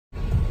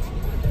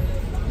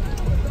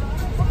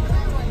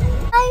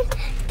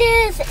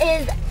This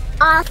is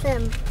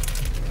awesome.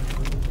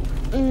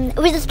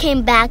 We just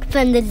came back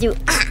from the zoo.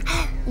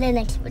 The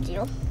next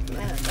video.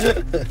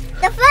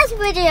 The first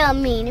video of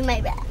me in my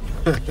bag.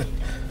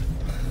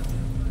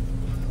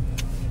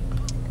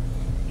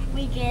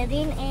 We're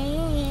getting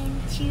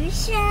into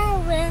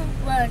shower.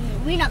 Well,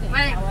 we're not going to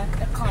shower.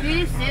 The car.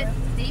 You sit,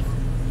 Steve.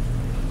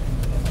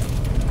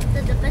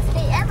 This is the best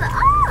day ever.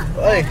 Oh!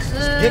 Hey,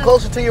 get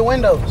closer to your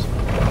windows.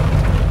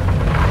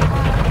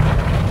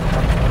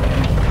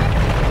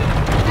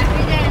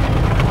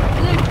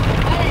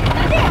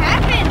 Nothing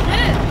happened,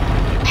 look.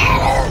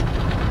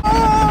 Oh,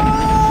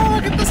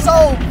 look at the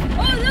soap.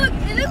 Oh, look,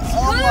 it looks Oh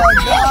colorful. my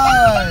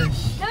gosh.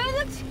 Now it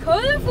looks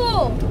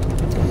colorful.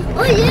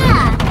 Oh,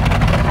 yeah.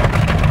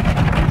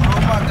 Oh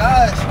my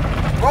gosh.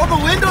 Roll the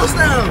windows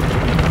down.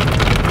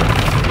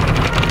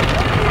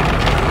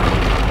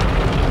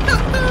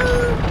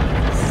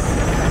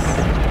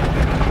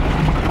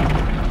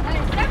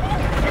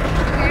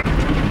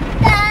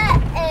 That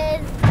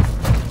is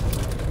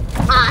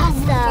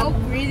awesome. Oh,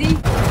 really?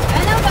 I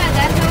know, but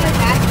that's how it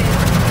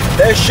happened.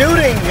 They're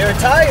shooting your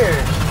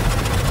tires.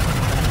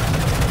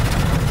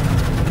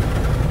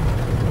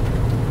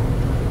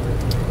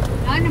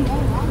 Not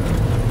anymore, huh?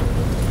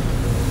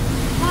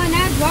 Oh,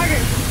 now it's water.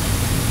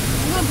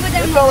 I'm gonna put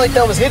that It in felt my like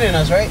that was hitting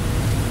us, right?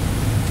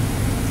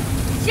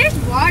 It's just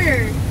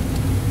water.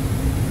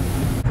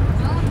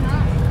 No, it's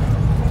not.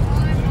 Oh,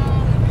 no.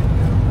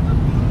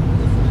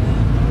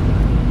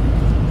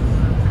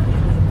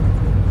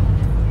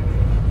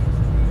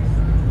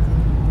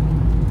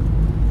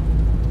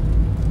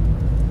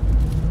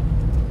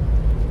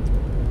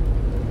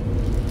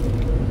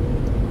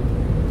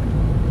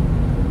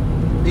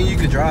 Think you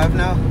could drive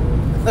now?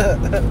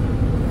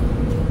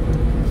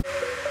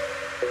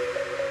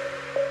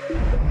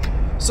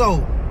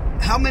 So,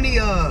 how many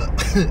wow.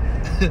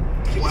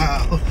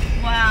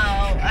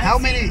 Wow. How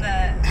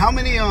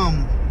many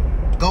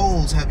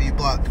goals have you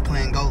blocked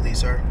playing goalie,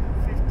 sir?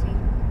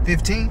 15.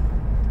 15?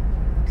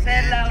 Say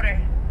it louder.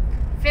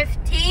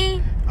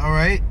 15? All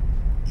right.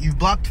 You've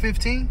blocked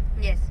 15?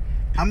 Yes.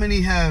 How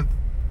many have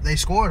they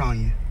scored on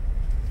you?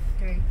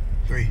 3.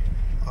 3.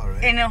 All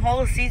right. In a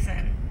whole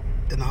season.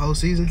 In the whole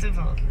season?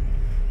 Supposedly.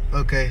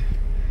 Okay.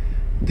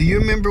 Do you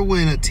remember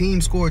when a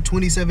team scored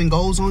 27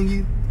 goals on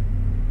you?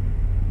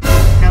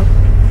 No.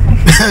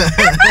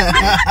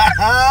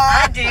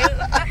 I do.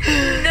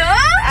 No?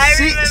 I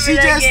She remember just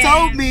that game.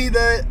 told me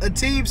that a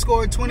team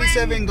scored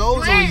 27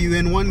 goals on you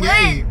in one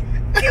game.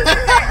 It was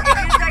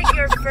like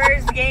your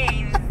first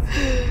game.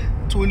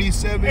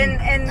 27.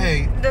 And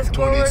hey, the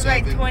score was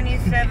like 27.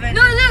 27.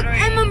 No, look,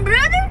 and my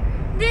brother,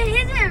 they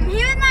hit him.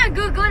 He was not a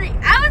good goalie.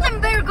 I was a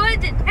better goalie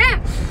than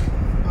him.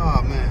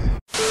 Oh man.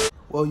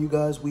 Well, you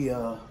guys, we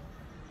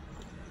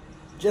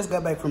just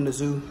got back from the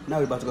zoo. Now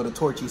we're about to go to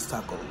Torchy's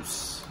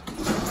Tacos.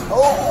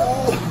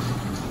 Oh!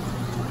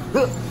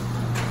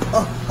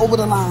 Over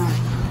the line.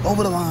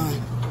 Over the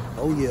line.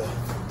 Oh yeah.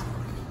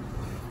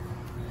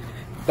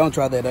 Don't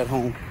try that at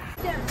home.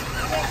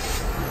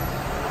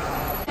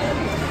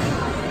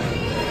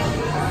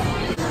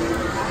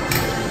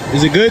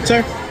 Is it good,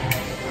 sir?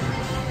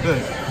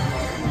 Good.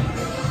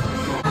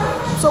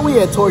 So we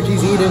had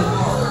Torchy's eating.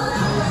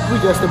 We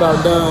just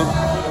about done.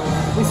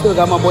 We still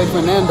got my boy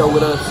Fernando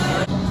with us.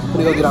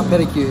 We're gonna go get our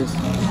pedicures.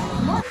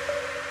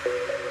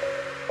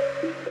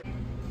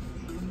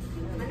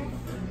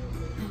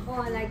 Oh,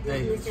 I like this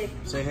Hey, music.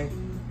 say hey.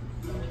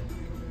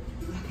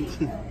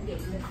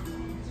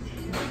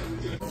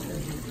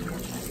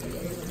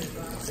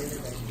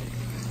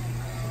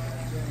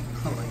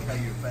 I like how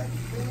you're back.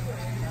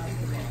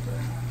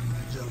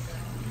 Jump.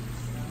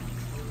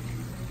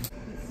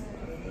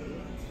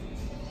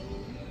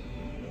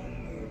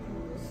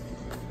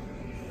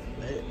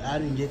 I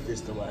didn't get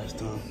this the last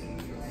time.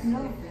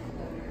 No.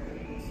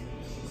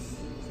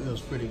 It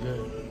was pretty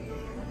good.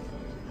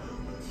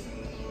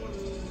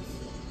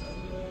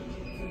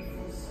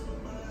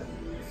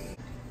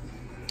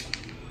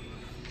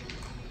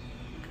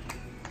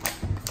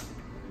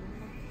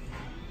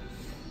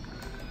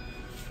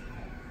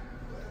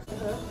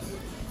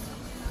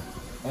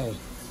 Hey,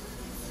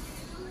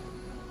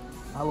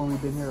 I've only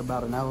been here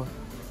about an hour.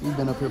 You've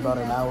been up here about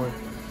an hour.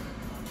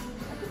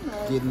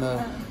 Getting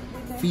the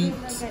feet.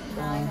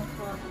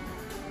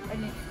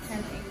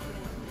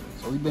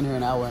 So we've been here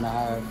an hour and a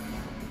half.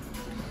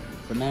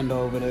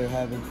 Fernando over there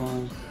having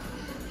fun.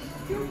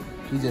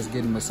 He's just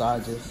getting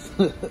massages.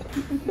 I'm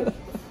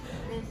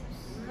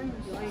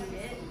enjoying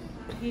it.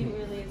 He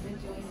really is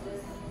enjoying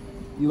this.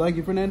 You like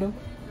it, Fernando?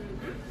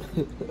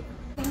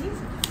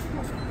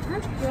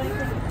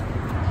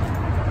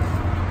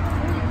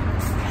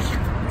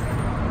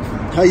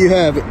 How you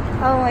have it?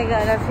 Oh my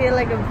god, I feel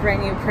like a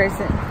brand new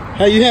person.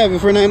 How you have it,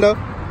 Fernando?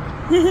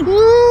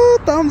 Woo,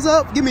 thumbs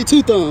up. Give me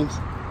 2 thumbs.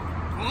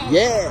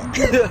 Yeah.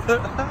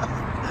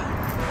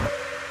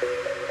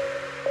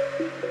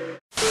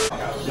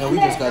 Yeah, we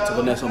just got to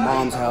Vanessa's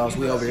mom's house.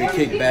 We over here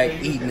kick back,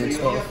 eating and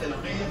stuff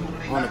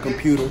on the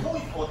computer,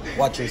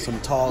 watching some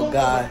tall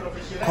guy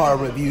car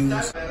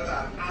reviews.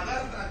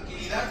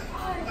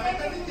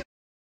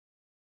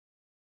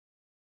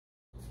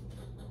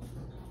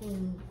 I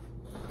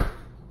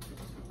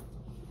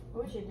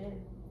wish you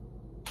did.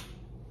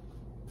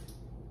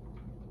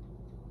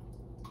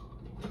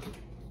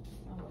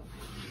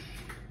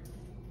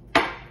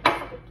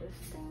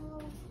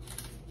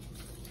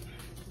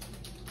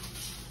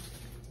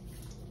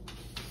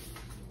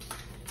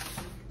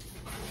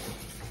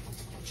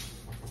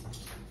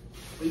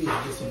 We need to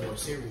get some more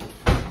cereal.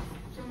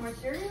 Some more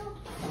cereal?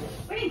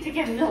 We need to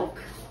get milk.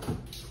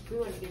 We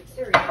want to get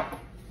cereal.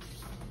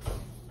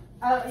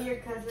 Your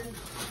cousin's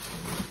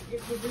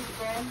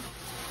friend,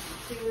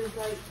 she was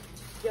like,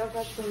 y'all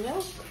got some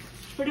milk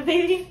for the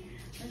baby?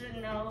 I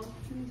said, no.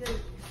 He said,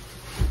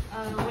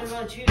 what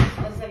about you?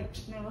 I was like,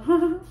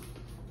 no.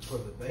 For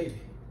the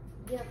baby?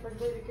 Yeah, for the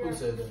baby girl. Who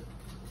said that?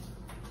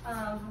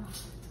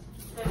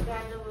 The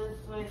guy that was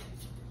with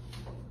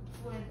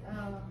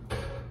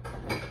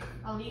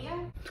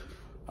Aaliyah.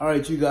 All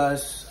right, you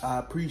guys, I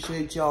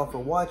appreciate y'all for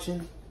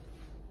watching.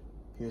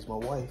 Here's my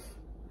wife.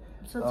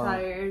 I'm so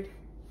tired.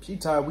 She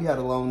tired. We had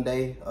a long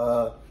day.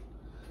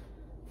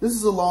 This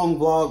is a long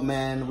vlog,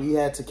 man. We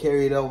had to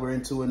carry it over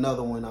into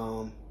another one.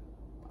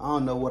 I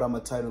don't know what I'm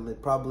gonna title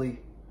it. Probably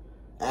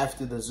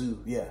After the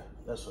Zoo. Yeah,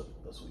 that's what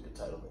we could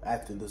title it.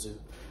 After the Zoo.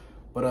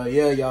 But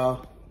yeah,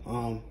 y'all.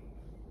 Oh,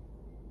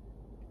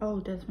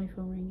 that's my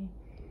phone ringing.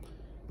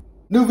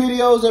 New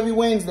videos every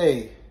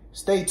Wednesday.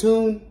 Stay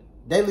tuned.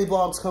 Daily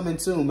vlogs coming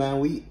soon, man.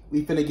 We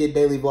finna get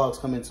daily vlogs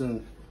coming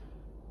soon.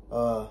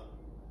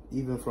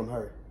 Even from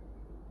her.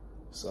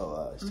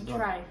 So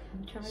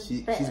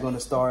she's gonna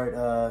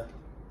start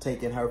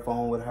taking her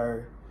phone with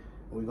her.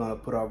 We're gonna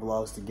put our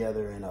vlogs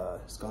together, and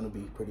it's gonna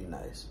be pretty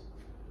nice.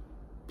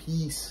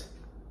 Peace.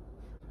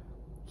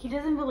 He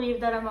doesn't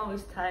believe that I'm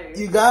always tired.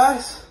 You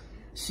guys,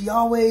 she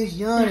always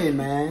yawning,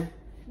 man.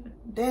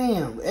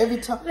 Damn,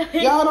 every time.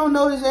 Y'all don't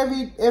notice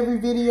every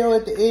video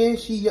at the end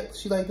she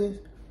like this.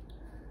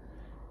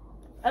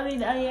 I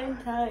mean, I am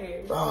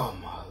tired. Oh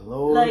my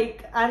Lord.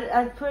 Like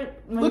I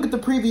put my... Look at the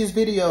previous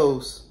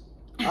videos.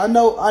 I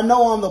know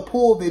on the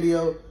pool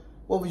video,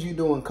 what was you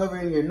doing?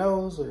 Covering your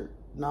nose or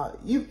not?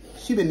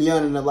 She been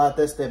yawning a lot.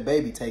 That's that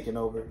baby taking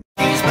over.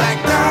 These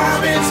black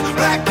diamonds